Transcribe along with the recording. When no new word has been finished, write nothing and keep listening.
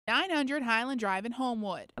900 Highland Drive in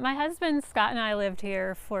Homewood. My husband Scott and I lived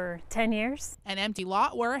here for 10 years. An empty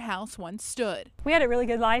lot where a house once stood. We had a really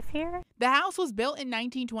good life here. The house was built in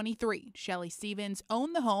 1923. Shelley Stevens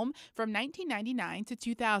owned the home from 1999 to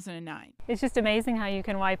 2009. It's just amazing how you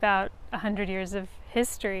can wipe out 100 years of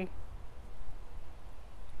history.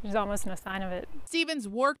 There's almost no sign of it. Stevens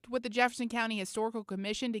worked with the Jefferson County Historical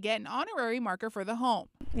Commission to get an honorary marker for the home.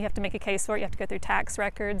 You have to make a case for it. You have to go through tax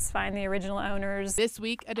records, find the original owners. This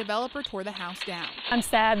week, a developer tore the house down. I'm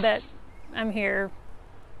sad that I'm here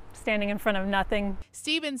standing in front of nothing.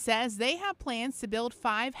 Stevens says they have plans to build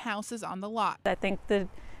 5 houses on the lot. I think that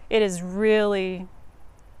it is really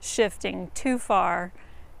shifting too far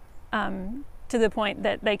to the point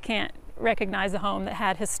that they can't recognize a home that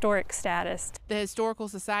had historic status. The Historical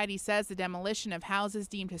Society says the demolition of houses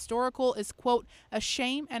deemed historical is, quote, a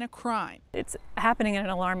shame and a crime. It's happening at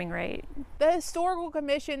an alarming rate. The Historical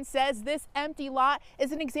Commission says this empty lot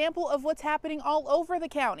is an example of what's happening all over the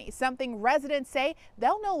county, something residents say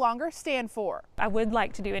they'll no longer stand for. I would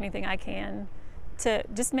like to do anything I can to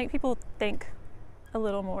just make people think a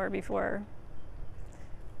little more before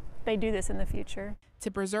they do this in the future.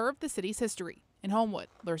 To preserve the city's history. In Homewood,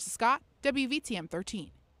 Larissa Scott, WVTM 13.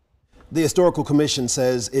 The Historical Commission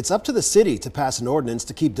says it's up to the city to pass an ordinance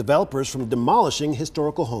to keep developers from demolishing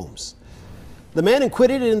historical homes. The man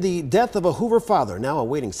acquitted in the death of a Hoover father now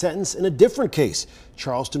awaiting sentence in a different case.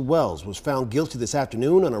 Charleston Wells was found guilty this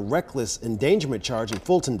afternoon on a reckless endangerment charge in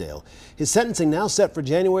Fultondale. His sentencing now set for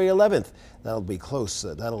January 11th. That'll be close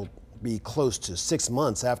to 6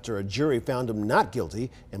 months after a jury found him not guilty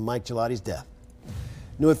in Mike Gelati's death.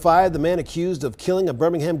 New at 5, the man accused of killing a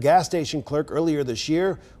Birmingham gas station clerk earlier this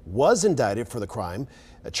year was indicted for the crime.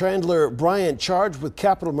 Chandler Bryant charged with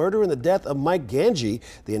capital murder in the death of Mike Ganji.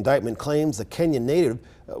 The indictment claims the Kenyan native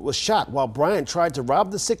was shot while Bryant tried to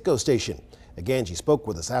rob the Citgo station. Ganji spoke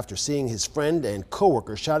with us after seeing his friend and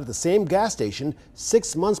co-worker shot at the same gas station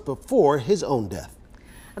 6 months before his own death.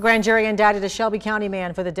 A grand jury indicted a Shelby County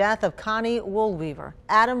man for the death of Connie Woolweaver.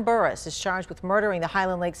 Adam Burris is charged with murdering the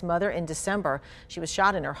Highland Lakes mother in December. She was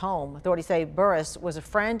shot in her home. Authorities say Burris was a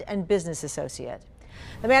friend and business associate.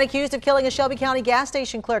 The man accused of killing a Shelby County gas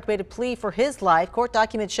station clerk made a plea for his life. Court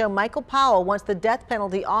documents show Michael Powell wants the death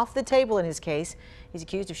penalty off the table in his case. He's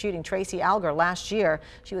accused of shooting Tracy Alger last year.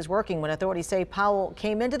 She was working when authorities say Powell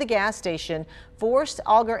came into the gas station, forced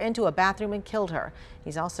Alger into a bathroom and killed her.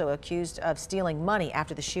 He's also accused of stealing money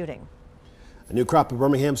after the shooting. A new crop of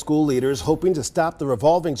Birmingham school leaders hoping to stop the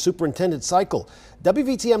revolving superintendent cycle.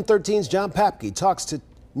 WVTM 13's John Papke talks to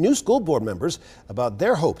new school board members about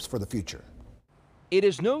their hopes for the future. It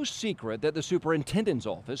is no secret that the superintendent's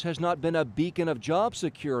office has not been a beacon of job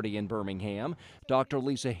security in Birmingham. Dr.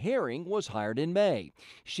 Lisa Herring was hired in May.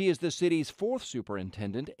 She is the city's 4th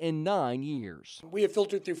superintendent in 9 years. We have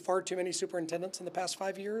filtered through far too many superintendents in the past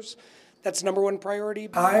 5 years. That's #1 priority.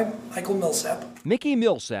 I'm Michael Millsap. Mickey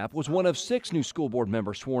Millsap was one of 6 new school board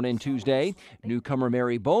members sworn in Tuesday. Newcomer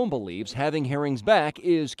Mary Bohm believes having Herring's back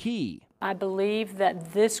is key. I believe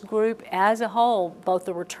that this group as a whole, both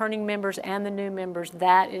the returning members and the new members,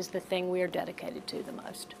 that is the thing we are dedicated to the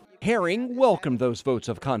most. Herring welcomed those votes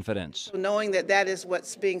of confidence. Knowing that that is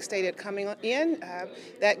what's being stated coming in,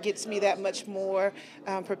 that gets me that much more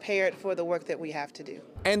prepared for the work that we have to do.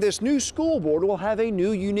 And this new school board will have a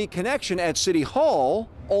new unique connection at City Hall,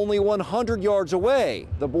 only 100 yards away.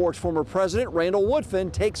 The board's former president, Randall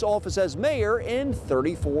Woodfin, takes office as mayor in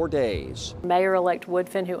 34 days. Mayor-elect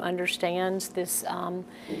Woodfin, who understands this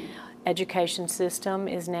education system,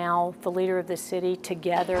 is now the leader of the city.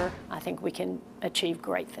 Together, I think we can achieve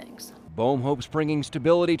great things. Bohm hopes bringing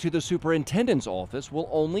stability to the superintendent's office will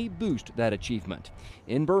only boost that achievement.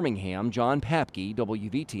 In Birmingham, John Papke,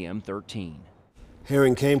 WVTM 13.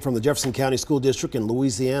 Herring came from the Jefferson County School District in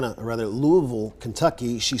Louisville,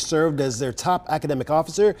 Kentucky. She served as their top academic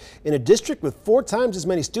officer in a district with 4 times as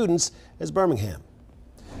many students as Birmingham.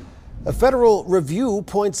 A federal review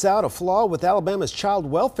points out a flaw with Alabama's child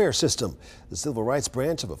welfare system. The civil rights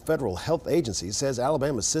branch of a federal health agency says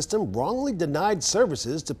Alabama's system wrongly denied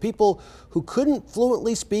services to people who couldn't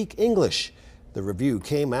fluently speak English. The review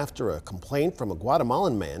came after a complaint from a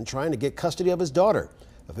Guatemalan man trying to get custody of his daughter.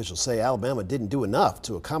 Officials say Alabama didn't do enough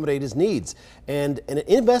to accommodate his needs, and an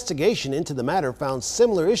investigation into the matter found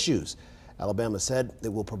similar issues. Alabama said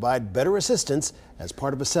it will provide better assistance as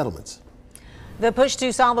part of a settlement. The push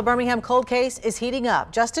to solve the Birmingham cold case is heating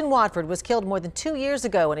up. Justin Watford was killed more than 2 years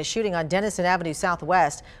ago in a shooting on Denison Avenue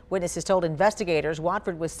Southwest. Witnesses told investigators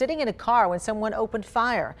Watford was sitting in a car when someone opened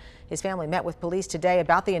fire. His family met with police today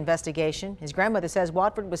about the investigation. His grandmother says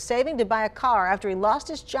Watford was saving to buy a car after he lost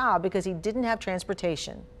his job because he didn't have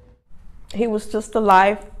transportation. He was just a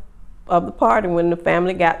life of the party when the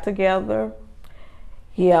family got together.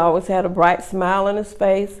 He always had a bright smile on his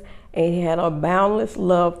face, and he had a boundless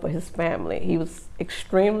love for his family. He was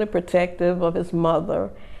extremely protective of his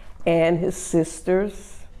mother and his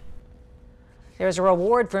sisters. There's a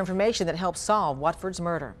reward for information that helps solve Watford's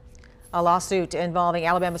murder. A lawsuit involving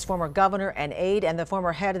Alabama's former governor and aide and the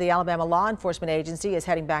former head of the Alabama Law Enforcement Agency is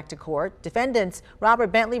heading back to court. Defendants Robert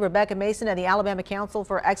Bentley, Rebecca Mason, and the Alabama Council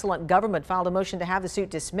for Excellent Government filed a motion to have the suit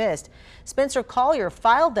dismissed. Spencer Collier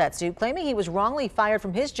filed that suit, claiming he was wrongly fired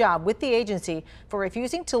from his job with the agency for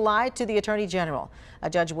refusing to lie to the Attorney General. A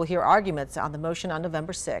judge will hear arguments on the motion on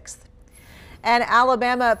November 6th. An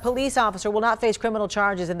Alabama police officer will not face criminal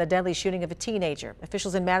charges in the deadly shooting of a teenager.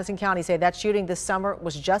 Officials in Madison County say that shooting this summer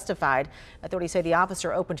was justified. Authorities say the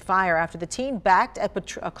officer opened fire after the teen backed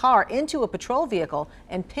a car into a patrol vehicle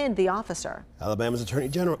and pinned the officer. Alabama's Attorney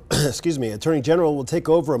General, Attorney General will take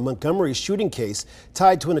over a Montgomery shooting case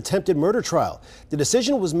tied to an attempted murder trial. The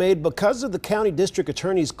decision was made because of the county district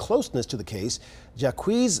attorney's closeness to the case.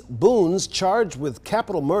 Jacquez Boone's charged with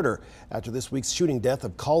capital murder after this week's shooting death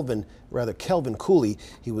of Kelvin Cooley.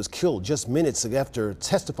 He was killed just minutes after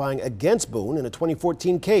testifying against Boone in a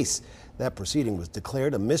 2014 case. That proceeding was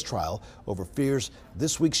declared a mistrial over fears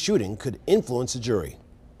this week's shooting could influence a jury.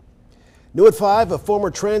 New at 5, a former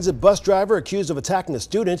transit bus driver accused of attacking a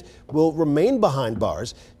student will remain behind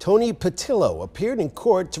bars. Tony Patillo appeared in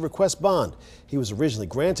court to request bond. He was originally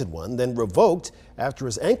granted one, then revoked after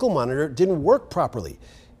his ankle monitor didn't work properly.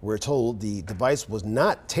 We're told the device was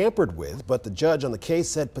not tampered with, but the judge on the case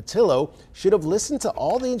said Patillo should have listened to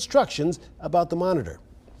all the instructions about the monitor.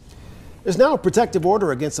 There's now a protective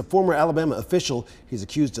order against a former Alabama official. He's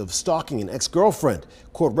accused of stalking an ex-girlfriend.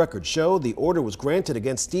 Court records show the order was granted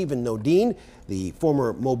against Stephen Nodine, the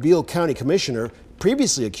former Mobile County Commissioner,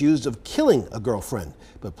 previously accused of killing a girlfriend,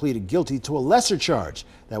 but pleaded guilty to a lesser charge.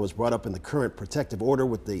 That was brought up in the current protective order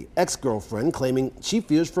with the ex-girlfriend claiming she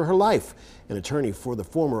fears for her life. An attorney for the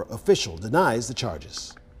former official denies the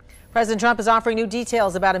charges. President Trump is offering new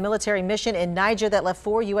details about a military mission in Niger that left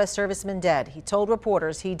 4 U.S. servicemen dead. He told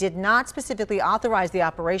reporters he did not specifically authorize the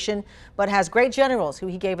operation, but has great generals who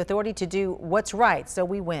he gave authority to do what's right so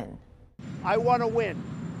we win. I want to win,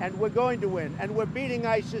 and we're going to win, and we're beating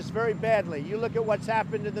ISIS very badly. You look at what's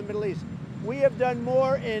happened in the Middle East. We have done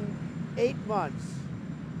more in 8 months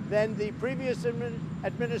than the previous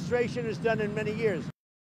administration has done in many years.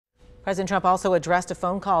 President Trump also addressed a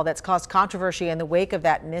phone call that's caused controversy in the wake of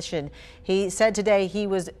that mission. He said today he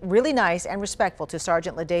was really nice and respectful to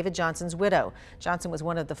Sergeant LaDavid Johnson's widow. Johnson was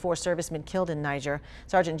one of the 4 servicemen killed in Niger.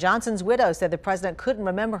 Sergeant Johnson's widow said the president couldn't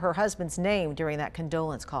remember her husband's name during that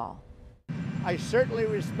condolence call. I certainly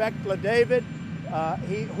respect LaDavid,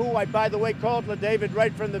 who I, by the way, called LaDavid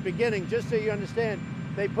right from the beginning. Just so you understand,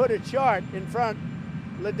 they put a chart in front,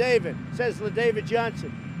 LaDavid, it says LaDavid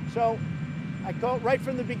Johnson. So I called right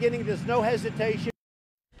from the beginning, there's no hesitation.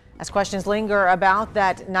 As questions linger about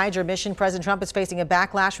that Niger mission, President Trump is facing a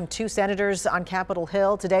backlash from 2 senators on Capitol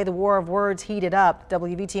Hill. Today, the war of words heated up.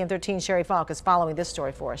 WVTM 13 Sherry Falk is following this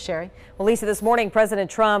story for us. Sherry? Well, Lisa, this morning,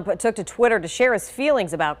 President Trump took to Twitter to share his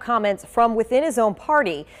feelings about comments from within his own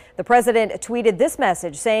party. The president tweeted this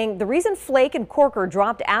message saying the reason Flake and Corker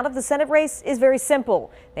dropped out of the Senate race is very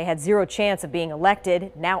simple. They had 0 chance of being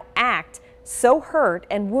elected. Now act so hurt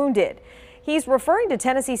and wounded. He's referring to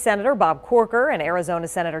Tennessee Senator Bob Corker and Arizona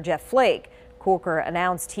Senator Jeff Flake. Corker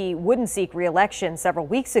announced he wouldn't seek re-election several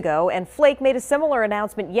weeks ago, and Flake made a similar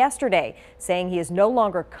announcement yesterday, saying he is no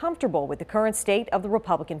longer comfortable with the current state of the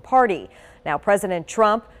Republican Party. Now, President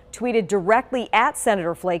Trump tweeted directly at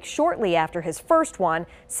Senator Flake shortly after his first one,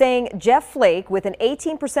 saying Jeff Flake, with an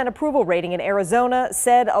 18% approval rating in Arizona,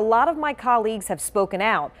 said a lot of my colleagues have spoken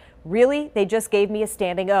out. Really, they just gave me a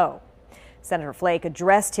standing O. Senator Flake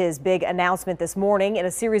addressed his big announcement this morning in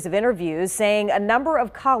a series of interviews, saying a number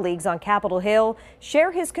of colleagues on Capitol Hill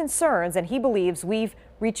share his concerns and he believes we've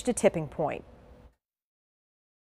reached a tipping point.